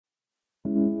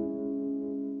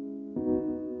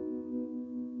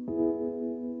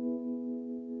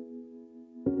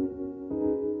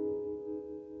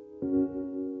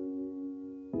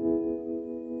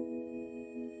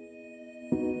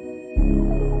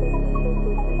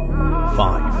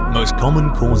5 most common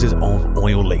causes of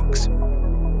oil leaks.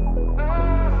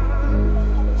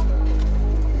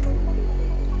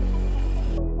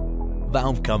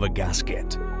 Valve cover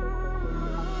gasket.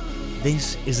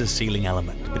 This is a sealing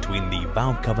element between the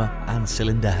valve cover and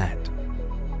cylinder head.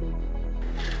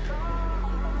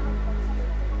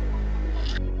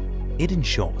 It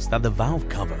ensures that the valve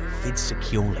cover fits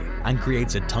securely and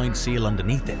creates a tight seal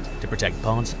underneath it to protect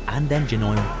parts and engine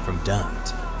oil from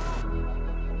dirt.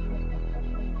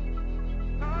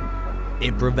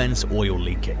 It prevents oil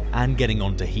leaking and getting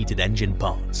onto heated engine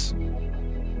parts.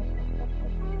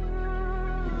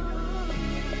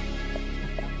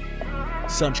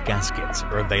 Such gaskets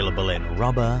are available in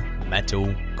rubber,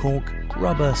 metal, cork,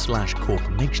 rubber/cork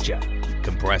mixture,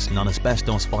 compressed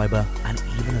non-asbestos fibre, and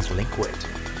even as liquid.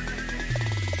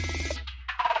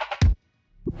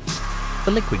 For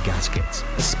liquid gaskets,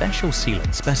 a special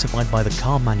sealant specified by the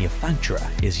car manufacturer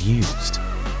is used.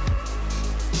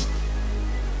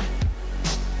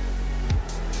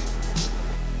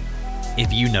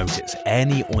 If you notice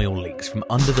any oil leaks from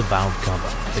under the valve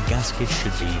cover, the gasket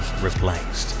should be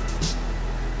replaced.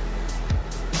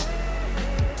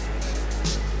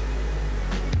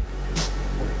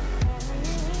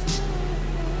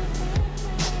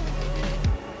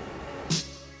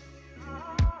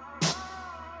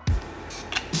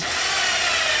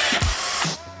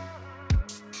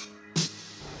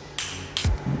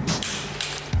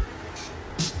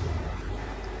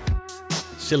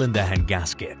 Cylinder head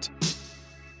gasket.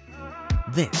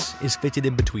 This is fitted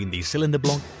in between the cylinder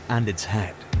block and its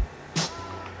head.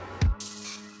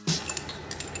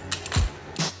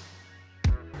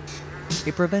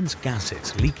 It prevents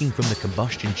gases leaking from the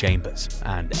combustion chambers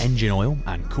and engine oil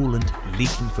and coolant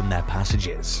leaking from their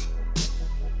passages.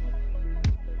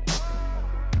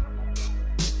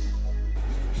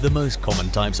 The most common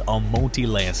types are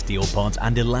multi-layer steel parts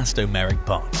and elastomeric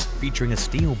parts, featuring a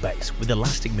steel base with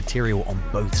elastic material on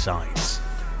both sides.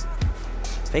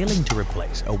 Failing to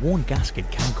replace a worn gasket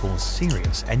can cause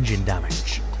serious engine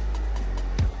damage.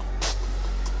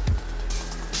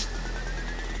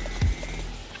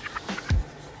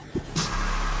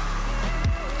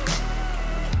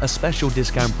 A special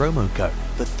discount promo code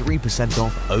for 3%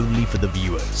 off only for the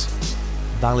viewers.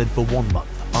 Valid for 1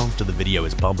 month after the video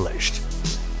is published.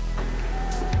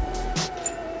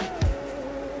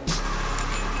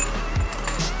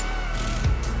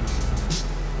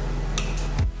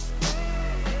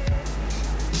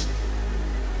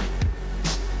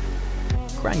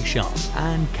 Crankshaft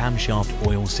and camshaft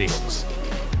oil seals.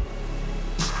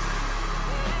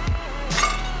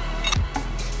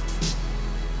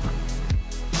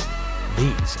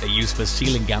 These are used for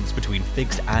sealing gaps between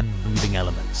fixed and moving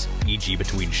elements, e.g.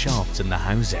 between shafts and the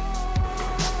housing.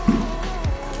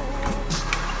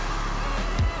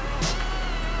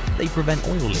 They prevent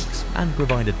oil leaks and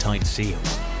provide a tight seal.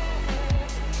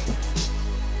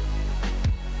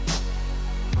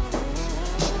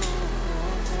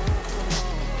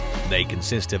 They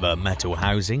consist of a metal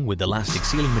housing with elastic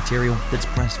sealing material that's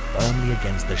pressed firmly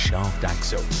against the shaft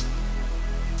axle.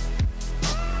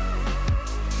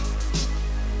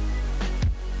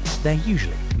 They're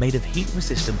usually made of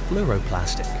heat-resistant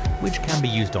fluoroplastic, which can be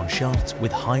used on shafts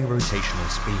with high rotational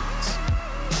speeds.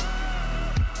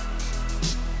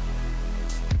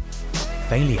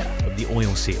 Failure of the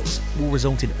oil seals will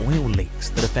result in oil leaks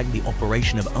that affect the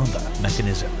operation of other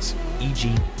mechanisms,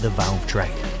 e.g. the valve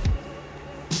train.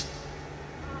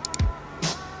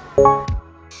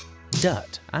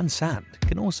 Dirt and sand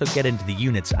can also get into the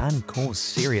units and cause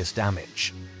serious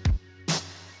damage.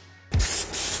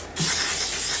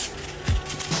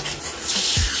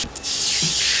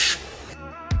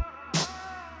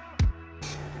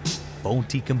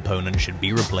 Faulty components should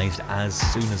be replaced as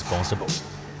soon as possible.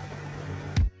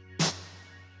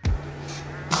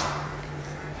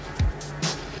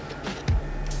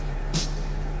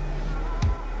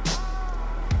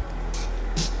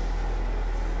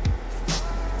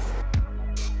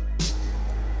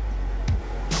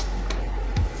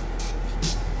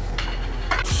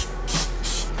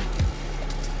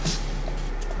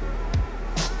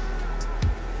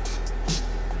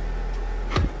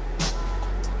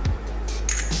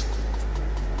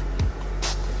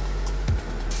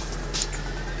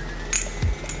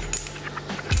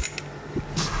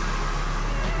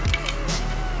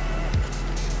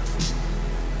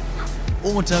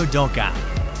 Autodoc app.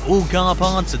 All car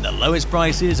parts at the lowest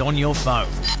prices on your phone.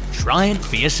 Try it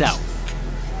for yourself.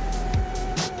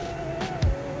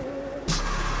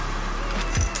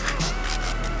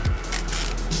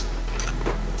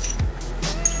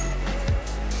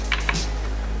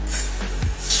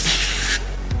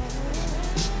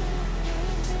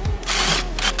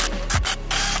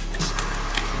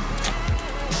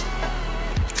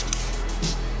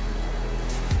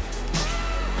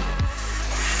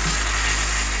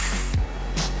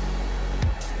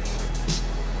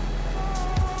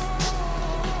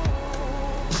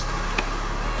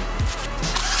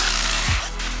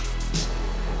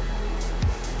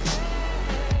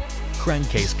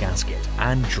 crankcase gasket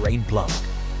and drain plug.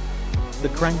 The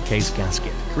crankcase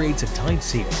gasket creates a tight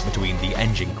seal between the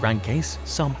engine crankcase,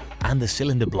 sump and the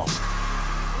cylinder block.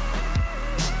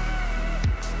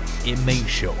 It makes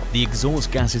sure the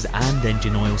exhaust gases and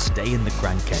engine oil stay in the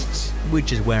crankcase,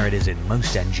 which is where it is in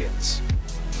most engines.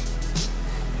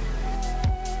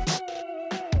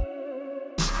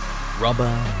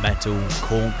 Rubber, metal,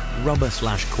 cork,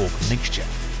 rubber/cork mixture,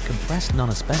 compressed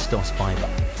non-asbestos fibre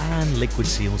and liquid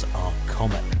seals are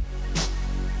common.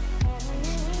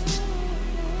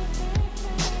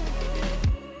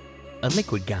 A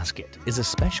liquid gasket is a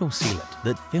special sealant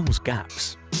that fills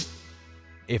gaps.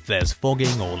 If there's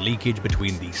fogging or leakage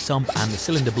between the sump and the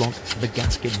cylinder block, the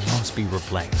gasket must be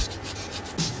replaced.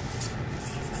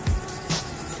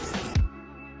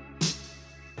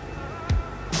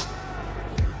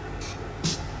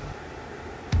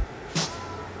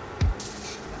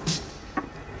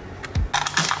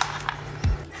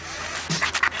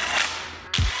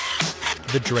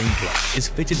 The drain plug is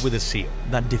fitted with a seal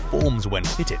that deforms when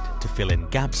fitted to fill in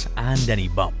gaps and any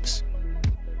bumps.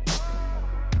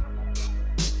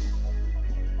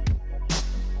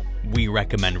 We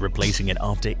recommend replacing it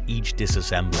after each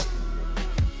disassembly.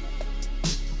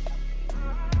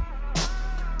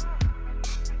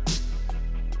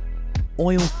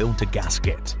 Oil filter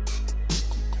gasket.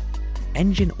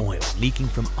 Engine oil leaking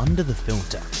from under the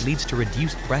filter leads to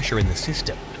reduced pressure in the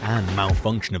system and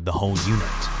malfunction of the whole unit.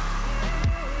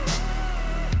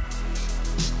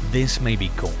 This may be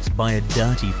caused by a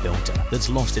dirty filter that's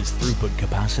lost its throughput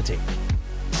capacity.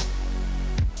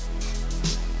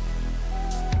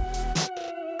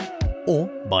 Or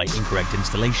by incorrect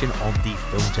installation of the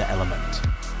filter element.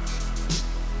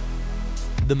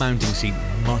 The mounting seat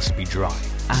must be dry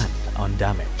and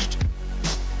undamaged.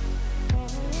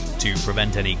 To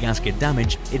prevent any gasket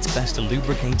damage, it's best to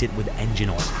lubricate it with engine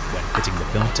oil when fitting the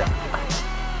filter.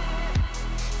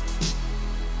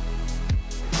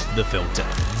 The filter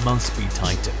must be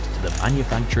tightened to the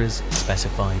manufacturer's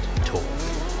specified torque.